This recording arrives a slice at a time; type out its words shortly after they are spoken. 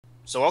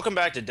So welcome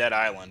back to Dead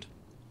Island.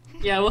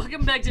 Yeah,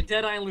 welcome back to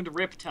Dead Island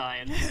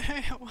Riptide.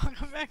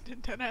 Welcome back to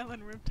Dead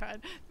Island Riptide.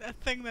 That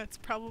thing that's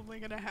probably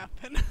gonna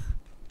happen.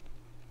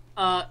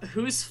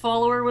 Whose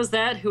follower was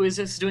that? Who is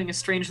just doing a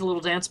strange little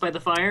dance by the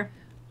fire?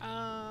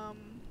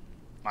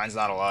 Mine's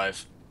not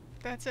alive.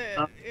 That's it.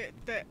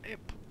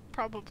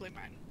 Probably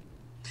mine.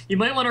 You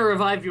might want to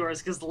revive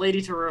yours, because the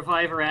lady to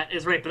revive her at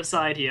is right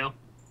beside you.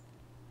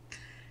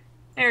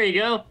 There you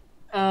go.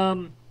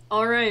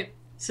 Alright.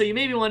 So you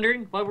may be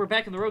wondering why we're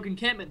back in the Rogue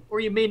Encampment,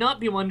 or you may not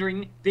be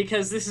wondering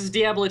because this is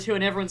Diablo 2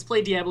 and everyone's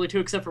played Diablo 2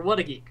 except for What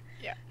a Geek.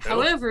 Yeah.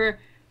 However,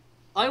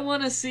 I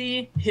want to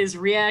see his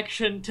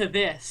reaction to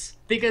this,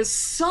 because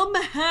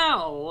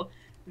somehow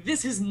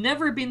this has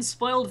never been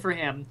spoiled for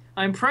him.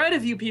 I'm proud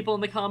of you people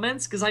in the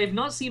comments, because I have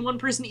not seen one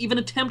person even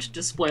attempt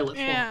to spoil it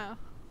for him. Yeah.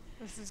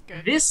 This is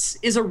good. This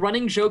is a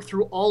running joke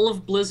through all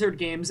of Blizzard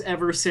games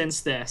ever since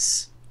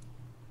this.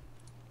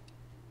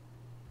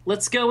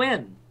 Let's go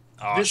in.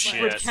 Oh, this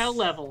shit. is for cow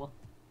level.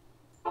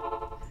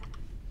 Oh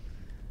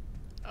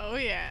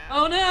yeah.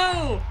 Oh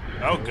no!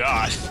 Oh,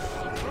 God.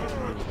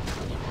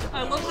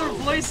 I love their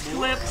voice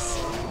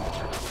clips.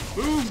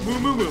 Boom,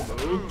 boom, boom, boom,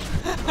 boom.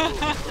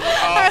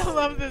 I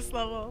love this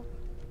level.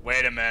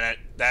 Wait a minute.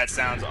 That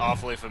sounds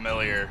awfully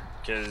familiar.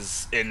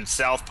 Because in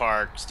South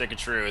Park, Stick of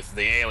Truth,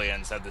 the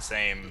aliens had the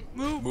same...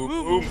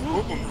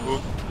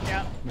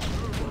 Yeah.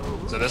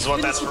 So this is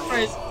what that's from.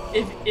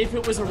 If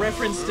it was a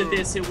reference to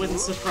this, it wouldn't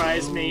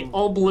surprise me.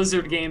 All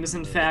Blizzard games,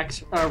 in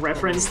fact,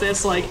 reference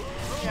this. Like,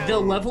 Yeah. the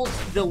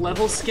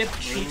level skip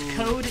cheat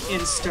code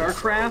in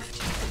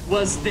StarCraft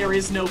was there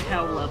is no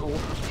cow level.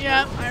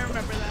 Yeah, I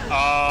remember that.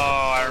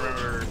 Oh, I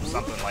remember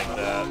something like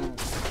that.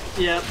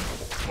 Yep.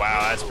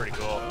 Wow, that's pretty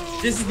cool.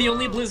 This is the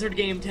only Blizzard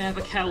game to have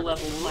a cow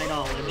level, to my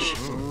knowledge.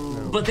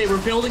 But they were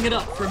building it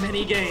up for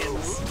many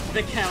games.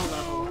 The cow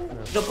level.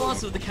 The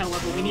boss of the cow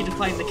level, we need to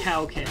find the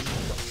Cow King.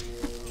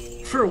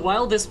 For a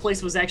while, this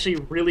place was actually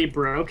really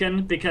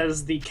broken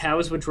because the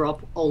cows would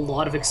drop a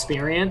lot of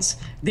experience.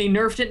 They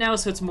nerfed it now,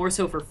 so it's more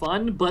so for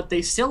fun, but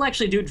they still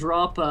actually do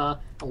drop a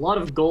lot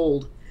of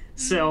gold.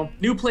 So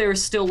new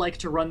players still like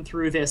to run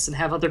through this and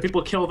have other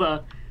people kill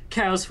the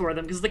cows for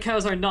them, because the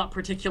cows are not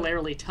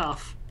particularly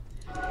tough.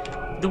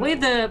 The way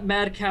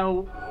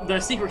the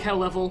secret cow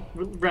level,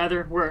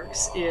 rather,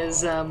 works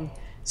is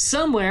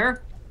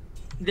somewhere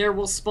there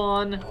will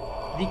spawn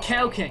the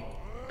Cow King.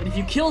 And if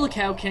you kill the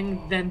Cow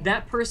King, then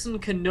that person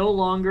can no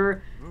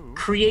longer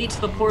create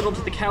the portal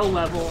to the cow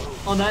level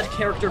on that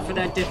character for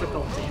that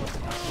difficulty.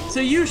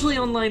 So usually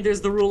online there's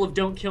the rule of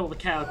don't kill the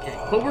Cow King,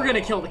 but we're gonna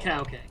kill the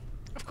Cow King.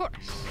 Of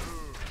course.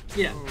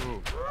 Yeah.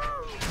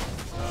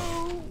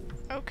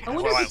 Okay.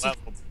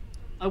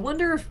 I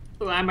wonder if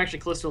well, I'm actually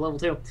close to a level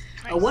 2.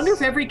 I Nice. wonder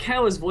if every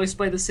cow is voiced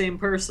by the same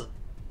person.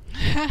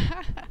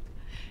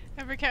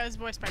 Every cow is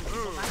voiced by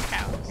people, not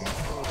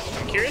cows.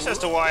 I'm curious as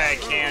to why I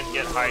can't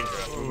get Hydra.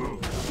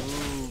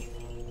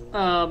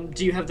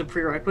 Do you have the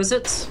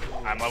prerequisites?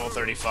 I'm level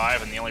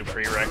 35, and the only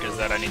prereq is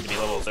that I need to be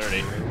level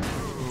 30.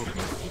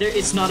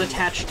 It's not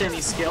attached to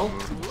any skill.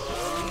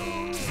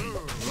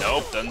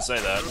 Nope, doesn't say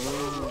that.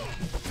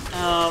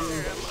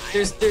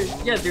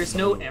 There's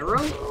no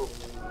arrow?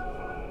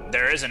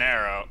 There is an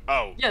arrow.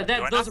 Oh, Yeah, do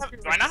I not have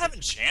prerequisites.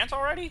 enchant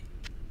already?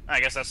 I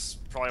guess that's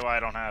probably why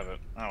I don't have it.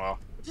 Oh well.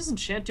 What does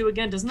enchant do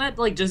again? Doesn't that,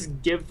 like,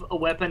 just give a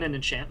weapon an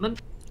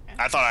enchantment?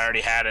 I thought I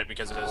already had it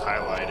because it was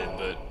highlighted,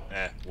 but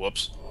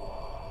whoops.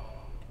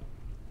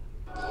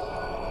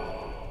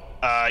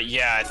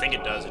 Yeah, I think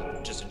it does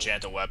just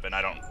enchant a weapon.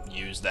 I don't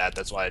use that,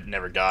 that's why I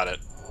never got it.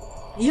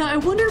 Yeah, I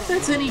wonder if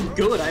that's any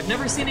good. I've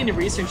never seen any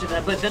research of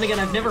that, but then again,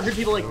 I've never heard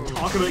people, like,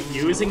 talk about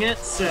using it,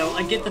 so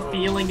I get the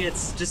feeling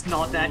it's just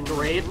not that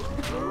great.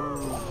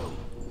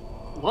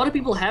 A lot of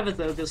people have it,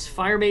 though, because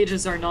fire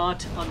mages are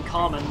not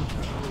uncommon.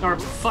 Or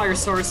fire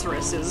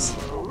sorceresses.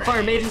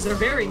 Fire mages are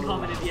very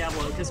uncommon in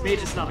Diablo, because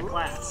mage is not a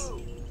class.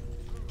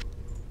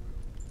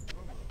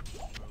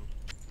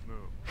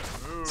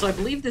 So I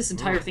believe this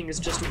entire thing is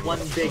just one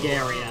big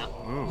area.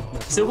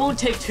 So it won't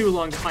take too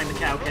long to find the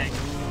Cow King.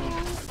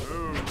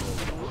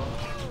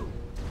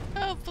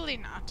 Hopefully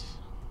not.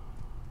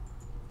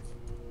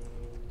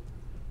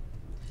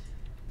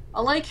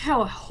 I like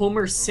how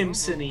Homer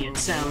Simpson-y it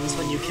sounds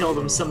when you kill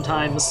them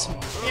sometimes.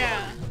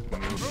 Yeah.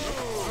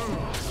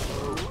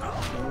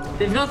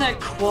 They've got that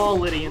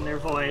quality in their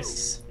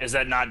voice. Is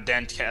that not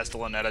Dent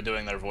Castellaneta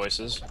doing their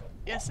voices?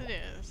 Yes, it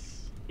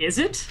is. Is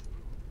it?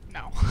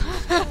 No.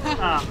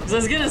 Because I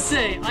was gonna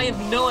say, I have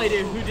no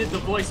idea who did the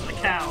voice of the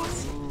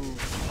cows.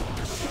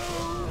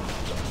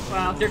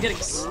 Wow, they're getting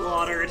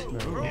slaughtered.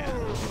 Yeah.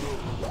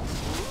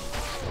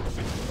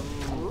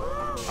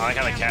 I like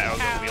how the cows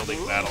are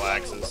wielding battle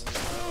axes.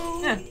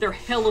 Yeah, they're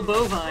hella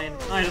bovine.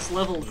 I just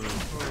leveled.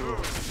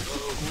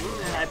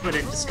 And I put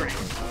it into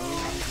strength.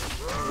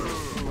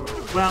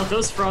 Wow,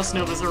 those Frost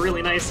Novas are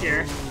really nice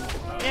here.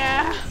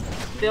 Yeah.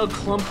 They all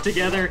clump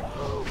together.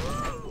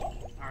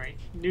 Alright,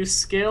 new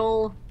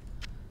skill.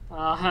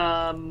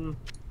 Right,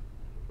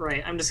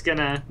 I'm just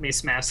gonna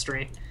Mace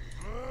Mastery.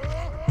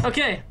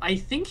 Okay, I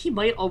think he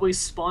might always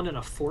spawn in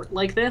a fort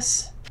like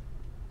this.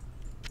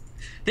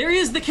 There he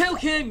is, the Cow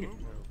King!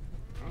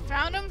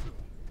 Found him?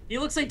 He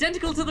looks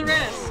identical to the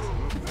rest.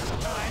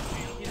 Oh, I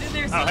see. He's in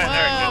there Oh, somewhere. hey,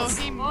 there he Whoa, is.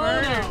 he Oh,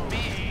 murdered no.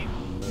 me.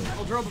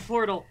 I'll drop a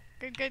portal.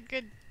 Good, good,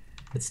 good.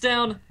 It's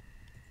down.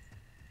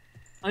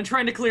 I'm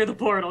trying to clear the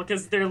portal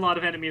because there are a lot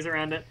of enemies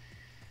around it.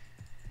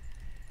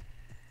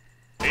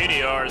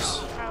 Meteors.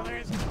 Oh,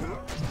 there's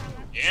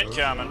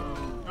Incoming.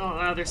 Oh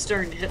wow, they're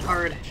starting to hit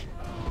hard.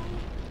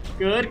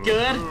 Good,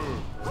 good.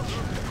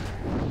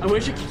 I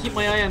wish I could keep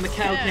my eye on the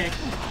Cow Yeah. King.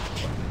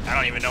 I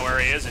don't even know where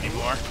he is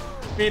anymore.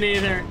 Me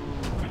neither.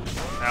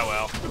 Oh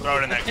well. Throw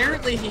it in that.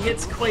 Apparently he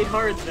hits quite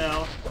hard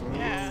though.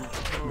 Yeah.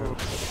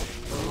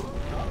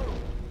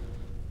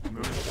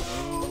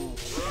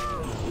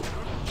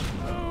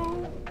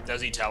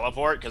 Does he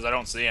teleport? Because I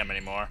don't see him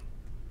anymore.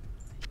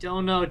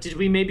 Don't know. Did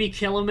we maybe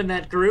kill him in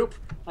that group?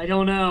 I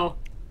don't know.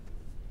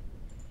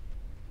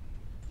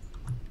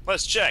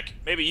 Let's check.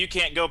 Maybe you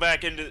can't go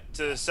back into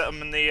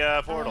summon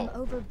the portal.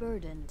 I'm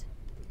overburdened.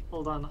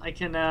 Hold on. I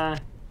can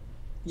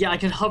yeah, I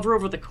can hover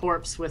over the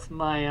corpse with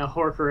my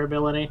Horker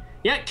ability.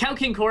 Yeah, Cow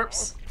King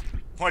corpse.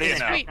 What do you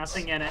know? Sweet.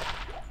 Nothing in it.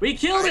 We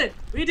killed it!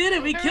 We did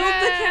it! We killed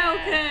the Cow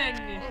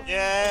King!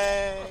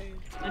 Yay!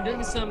 I'm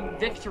doing some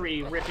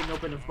victory ripping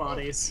open of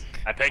bodies.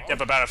 I picked up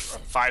about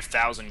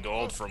 5,000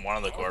 gold from one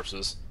of the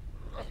corpses,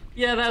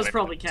 Yeah, that was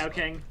probably Cow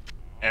King.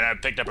 and I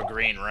picked up a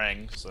green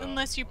ring. So.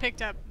 Unless you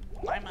picked up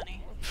my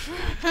money.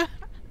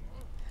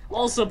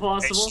 Also Hey,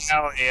 possible.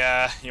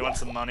 Schaly, you want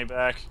some money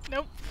back?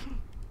 Nope.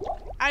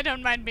 I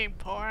don't mind being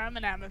poor. I'm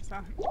an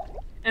Amazon.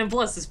 And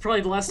plus, it's probably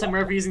the last time we're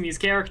ever using these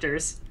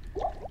characters.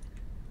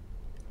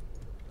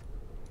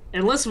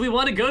 Unless we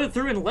want to go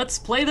through and let's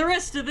play the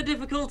rest of the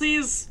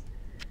difficulties.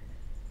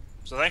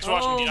 So thanks for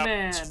watching. Oh, Diablo.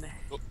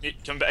 man.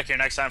 Come back here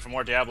next time for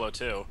more Diablo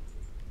 2.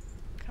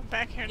 Come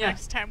back here Yeah.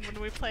 next time when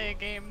we play a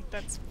game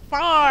that's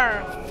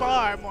far,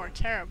 far more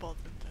terrible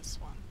than this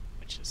one,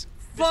 which is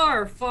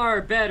Far,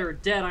 far better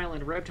Dead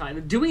Island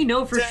Riptide. Do we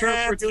know for sure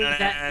if we're doing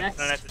that next?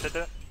 I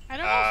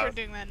don't know if we're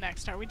doing that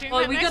next. Are we doing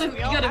well, that we next? gotta- we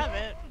we all gotta- have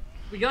it.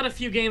 We got a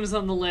few games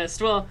on the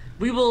list. Well,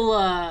 we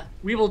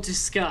will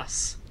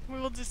discuss. We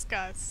will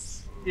discuss.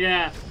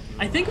 Yeah,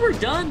 I think we're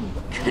done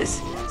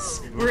because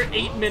we're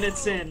 8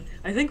 minutes in.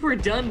 I think we're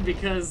done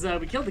because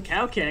we killed the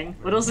Cow King.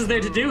 What else is there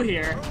to do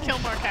here? Kill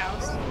more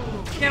cows.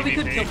 Yeah, we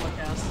could PvP. kill more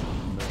cows.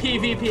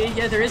 PvP?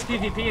 Yeah, there is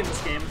PvP in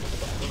this game.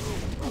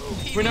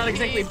 We're not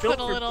exactly PvP, built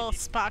put a for little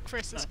PvP. Spock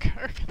versus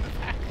Kirk in the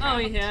background. Oh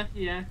yeah,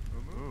 yeah.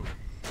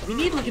 We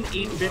need like an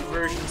 8-bit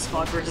version of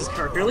Spock vs.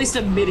 Kirk, or at least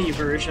a MIDI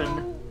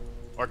version.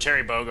 Or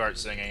Terry Bogard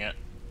singing it.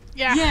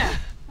 Yeah. Yeah.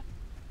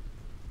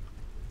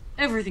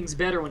 Everything's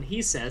better when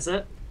he says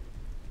it.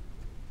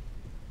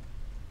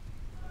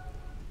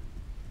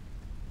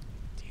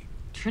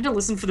 Trying to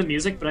listen for the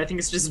music, but I think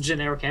it's just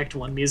generic Act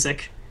 1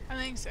 music. I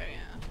think so,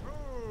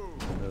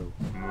 yeah.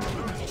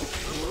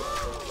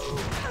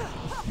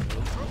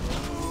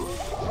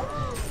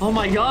 Oh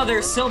my god,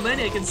 there's so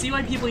many. I can see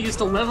why people used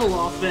to level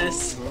off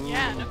this.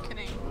 Yeah, no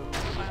kidding.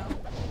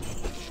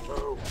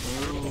 Wow.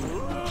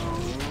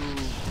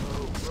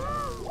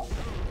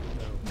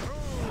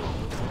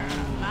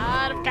 A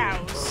lot of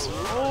cows.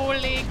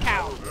 Holy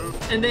cow.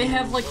 And they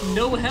have like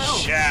no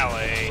health.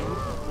 Schaly.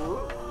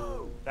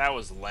 That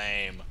was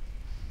lame.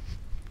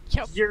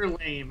 Yup. You're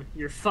lame.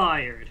 You're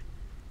fired.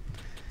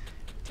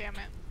 Damn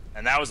it.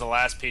 And that was the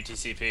last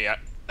PtCP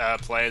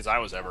plays I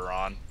was ever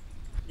on.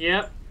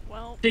 Yep.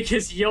 Well,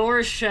 Because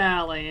you're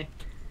Schaly.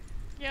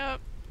 yep.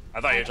 I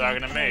thought you were I talking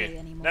can't to play me.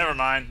 anymore. Never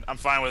mind. I'm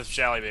fine with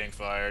Schaly being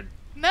fired.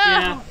 No!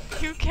 Yeah.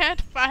 You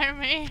can't fire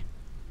me.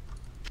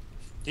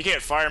 You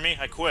can't fire me.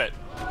 I quit.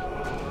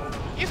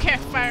 You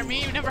can't fire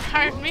me. You never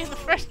hired me in the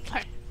first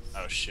place.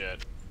 Oh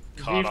shit.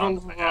 Caught Viva on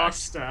la my act.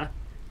 Rasta.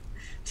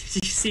 Did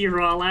you see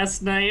Raw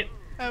last night?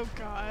 Oh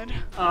god.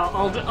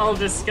 I'll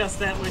discuss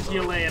that with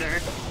you later.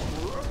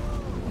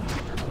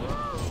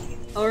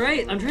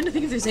 Alright, I'm trying to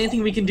think if there's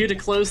anything we can do to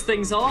close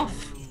things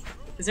off.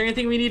 Is there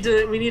anything we need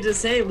to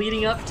say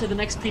leading up to the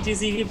next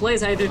PtCP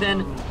Plays other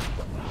than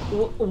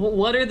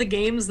what are the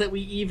games that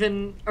we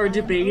even are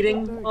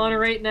debating on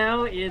right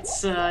now?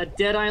 It's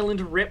Dead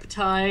Island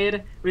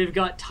Riptide, we've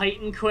got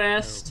Titan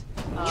Quest,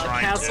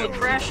 Trine Castle 2.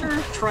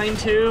 Crasher, Trine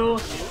 2.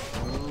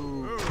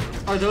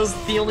 Are those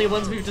the only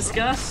ones we've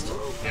discussed?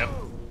 Yep.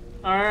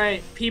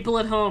 Alright, people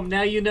at home,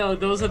 now you know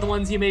those are the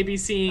ones you may be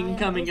seeing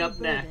coming up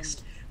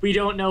next. We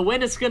don't know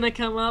when it's gonna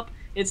come up,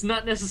 it's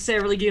not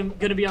necessarily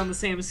gonna be on the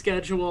same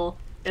schedule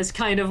as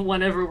kind of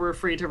whenever we're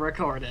free to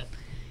record it.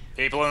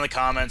 People in the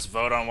comments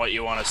vote on what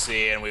you want to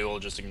see, and we will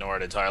just ignore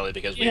it entirely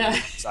because we Yeah.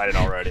 decided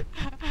already.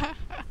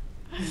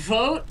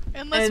 Vote,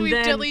 Unless and we've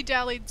then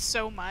dilly-dallied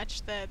so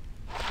much that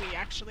we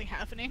actually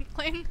have an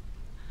inkling.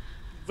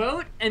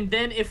 vote, and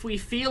then if we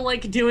feel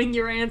like doing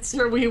your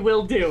answer, we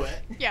will do it.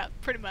 Yeah,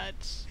 pretty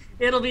much.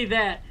 It'll be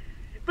that.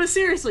 But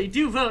seriously,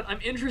 do vote. I'm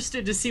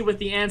interested to see what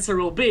the answer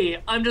will be.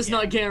 I'm just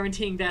not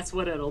guaranteeing that's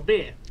what it'll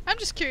be. I'm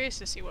just curious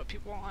to see what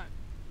people want.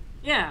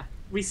 Yeah,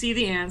 we see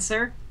the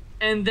answer,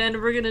 and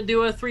then we're gonna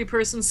do a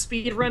 3-person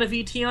speed run of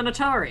ET on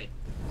Atari.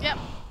 Yep.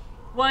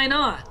 Why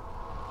not?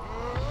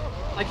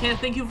 I can't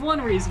think of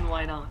one reason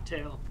why not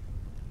to.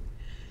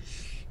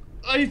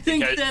 I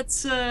think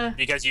that's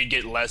because you'd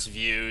get less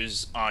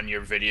views on your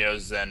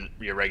videos than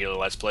your regular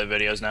Let's Play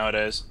videos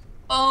nowadays.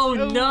 Oh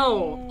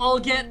no! I'll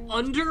get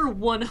under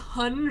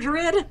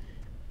 100?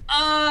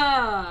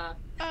 Ah!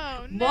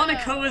 Oh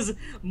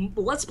no.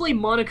 Let's Play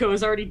Monaco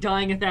is already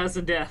dying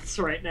 1,000 deaths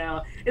right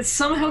now. It's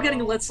somehow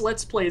getting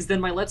Let's Plays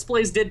than my Let's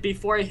Plays did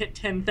before I hit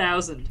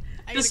 10,000.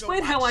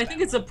 Despite how I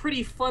think it's a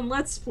pretty fun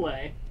Let's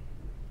Play.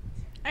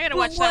 I gotta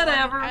watch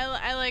that one.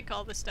 I like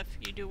all the stuff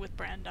you do with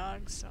brand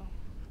dogs, so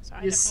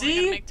I definitely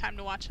gotta make time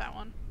to watch that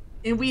one.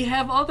 And we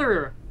have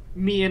other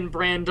me and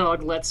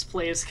Brandog Let's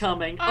Plays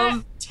coming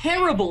of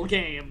terrible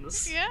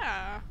games.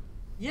 Yeah.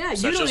 Yeah,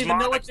 you don't even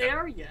know what they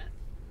are yet.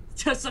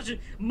 Just such a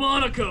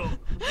Monaco,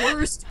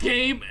 worst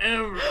game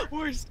ever.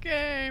 Worst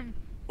game.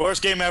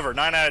 Worst game ever.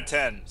 9 out of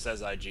 10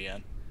 says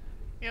IGN.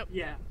 Yep.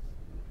 Yeah.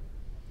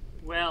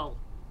 Well.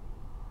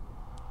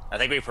 I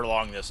think we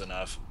prolonged this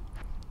enough.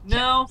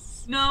 No,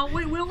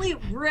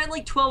 we're at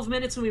like 12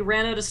 minutes and we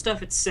ran out of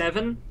stuff at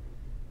 7.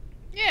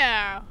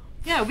 Yeah.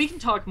 Yeah, we can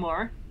talk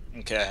more.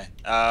 Okay.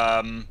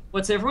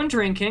 What's everyone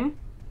drinking?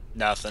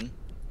 Nothing.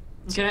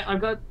 Okay, I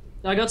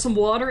got some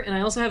water and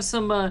I also have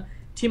some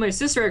tea. My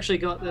sister actually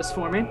got this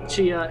for me.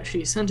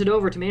 She sent it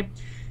over to me.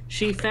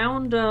 She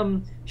found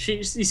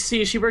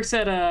she works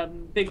at a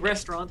big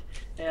restaurant,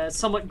 a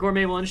somewhat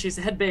gourmet one. She's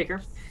the head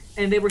baker,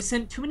 and they were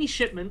sent too many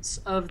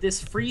shipments of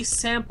this free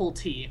sample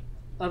tea,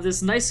 of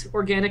this nice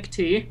organic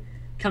tea.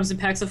 Comes in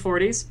packs of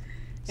 40s.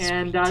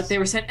 And they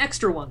were sent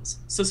extra ones,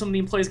 so some of the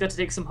employees got to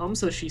take some home,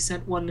 so she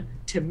sent one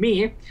to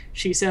me.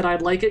 She said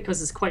I'd like it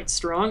because it's quite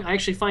strong. I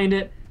actually find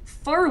it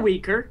far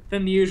weaker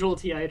than the usual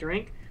tea I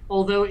drink,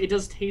 although it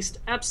does taste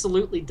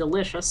absolutely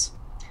delicious.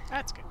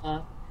 That's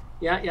good.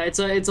 Yeah, it's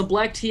a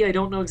black tea. I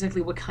don't know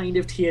exactly what kind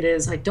of tea it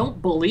is. I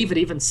don't believe it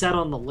even said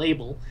on the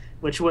label,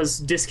 which was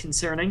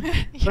disconcerting.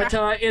 Yeah.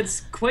 But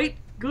it's quite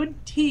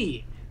good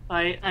tea.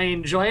 I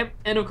enjoy it,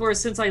 and of course,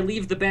 since I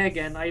leave the bag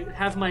in, I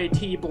have my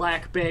tea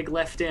black bag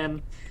left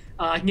in.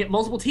 I can get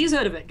multiple teas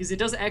out of it, because it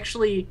does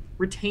actually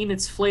retain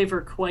its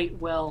flavor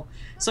quite well.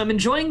 So I'm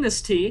enjoying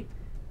this tea.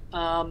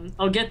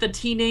 I'll get the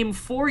tea name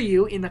for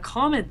you in the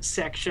comments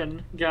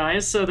section,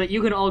 guys, so that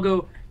you can all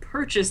go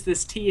purchase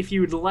this tea if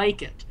you'd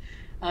like it.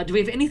 Do we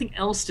have anything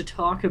else to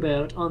talk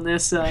about on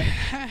this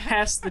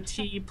Pass the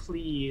Tea,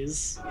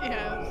 Please?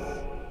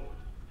 Yes.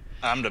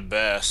 I'm the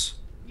best.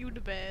 You the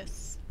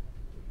best.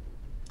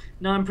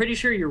 No, I'm pretty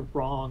sure you're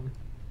wrong.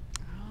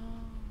 Oh.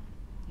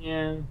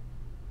 Yeah.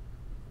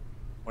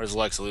 Where's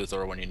Lex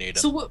Luthor when you need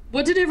him? So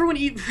what did everyone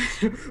eat?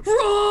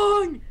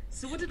 Wrong!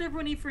 So what did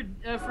everyone eat for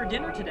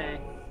dinner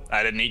today?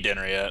 I didn't eat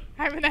dinner yet.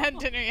 I haven't had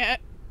dinner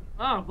yet.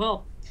 Oh,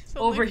 well, It's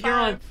over only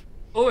here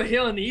 5.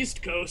 on the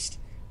East Coast,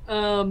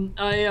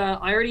 I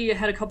already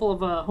had a couple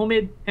of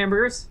homemade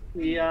hamburgers.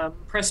 We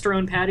pressed our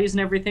own patties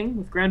and everything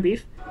with ground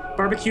beef,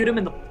 barbecued them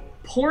in the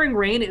pouring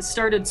rain. It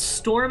started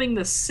storming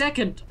the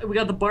second we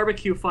got the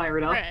barbecue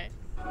fired up. Right.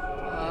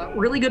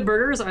 Really good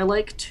burgers. I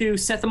like to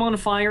set them on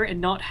fire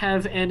and not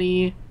have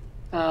any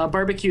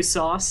barbecue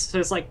sauce, so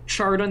it's like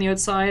charred on the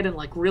outside and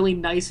like really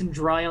nice and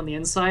dry on the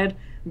inside,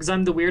 because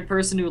I'm the weird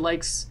person who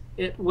likes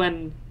it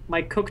when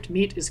my cooked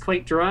meat is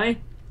quite dry.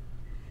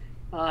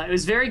 It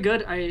was very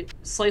good. I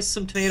sliced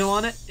some tomato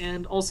on it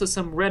and also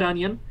some red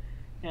onion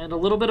and a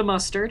little bit of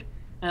mustard,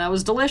 and that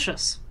was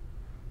delicious.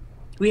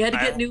 We had to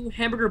get new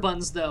hamburger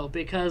buns, though,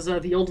 because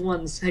the old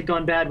ones had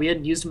gone bad. We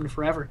hadn't used them in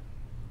forever.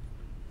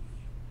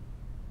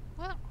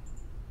 Well.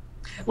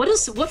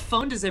 What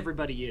phone does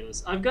everybody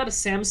use? I've got a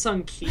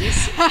Samsung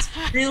Keys. It's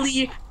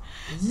really,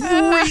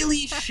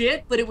 really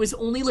shit, but it was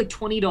only like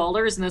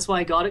 $20, and that's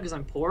why I got it, because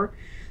I'm poor.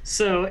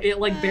 So it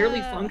like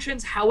barely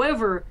functions.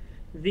 However,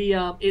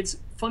 it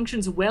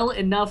functions well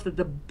enough that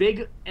the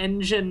big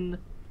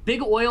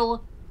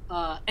oil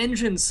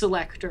engine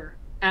selector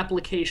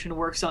application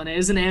works on it. It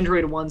is an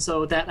Android one,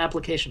 so that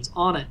application's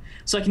on it.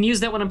 So I can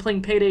use that when I'm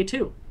playing Payday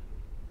 2.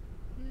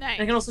 Nice.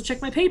 I can also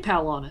check my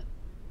PayPal on it.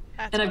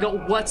 That's and I've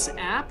got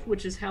WhatsApp,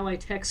 which is how I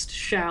text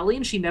Schaly,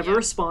 and she never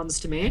responds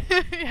to me.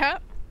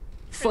 Yep.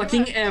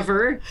 Fucking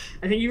ever.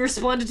 I think you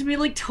responded to me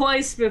like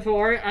twice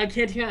before. I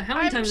can't tell how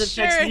many times I've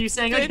texted you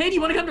saying, like, hey, do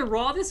you want to come to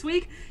Raw this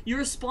week? You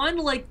respond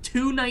like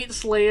 2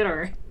 nights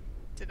later.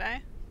 Did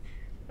I?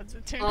 Was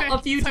it 2 A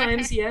few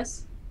times,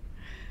 yes.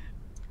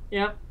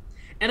 Yep.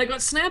 And I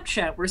got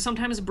Snapchat, where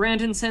sometimes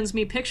Brandon sends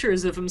me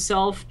pictures of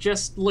himself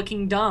just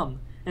looking dumb.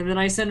 And then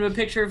I send him a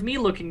picture of me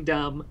looking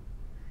dumb.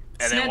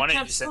 And then one of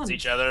you Snapchat's sends fun.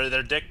 each other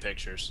their dick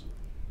pictures.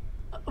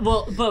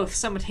 Well, both,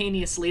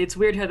 simultaneously. It's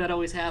weird how that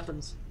always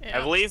happens. Yeah.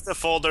 I believe the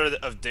folder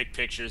of dick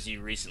pictures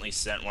you recently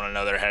sent one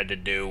another had to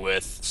do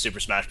with Super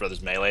Smash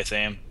Bros. Melee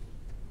theme.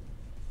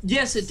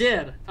 Yes, it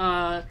did.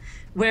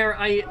 Where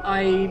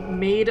I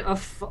made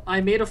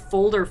a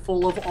folder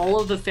full of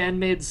all of the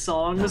fan-made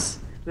songs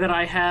that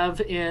I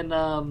have in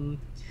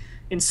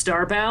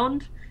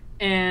Starbound,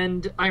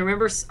 and I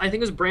remember, I think it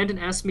was Brandon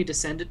asked me to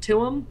send it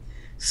to him,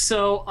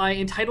 so I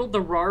entitled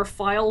the RAR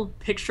file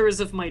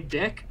 "Pictures of My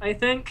Dick," I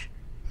think,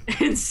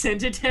 and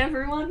sent it to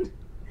everyone.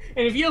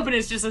 And if you open it,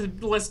 it's just a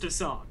list of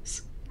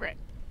songs. Right.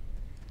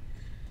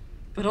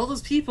 But all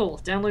those people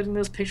downloading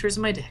those pictures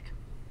of my dick.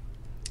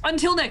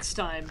 Until next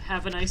time,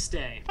 have a nice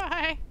day.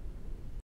 Bye.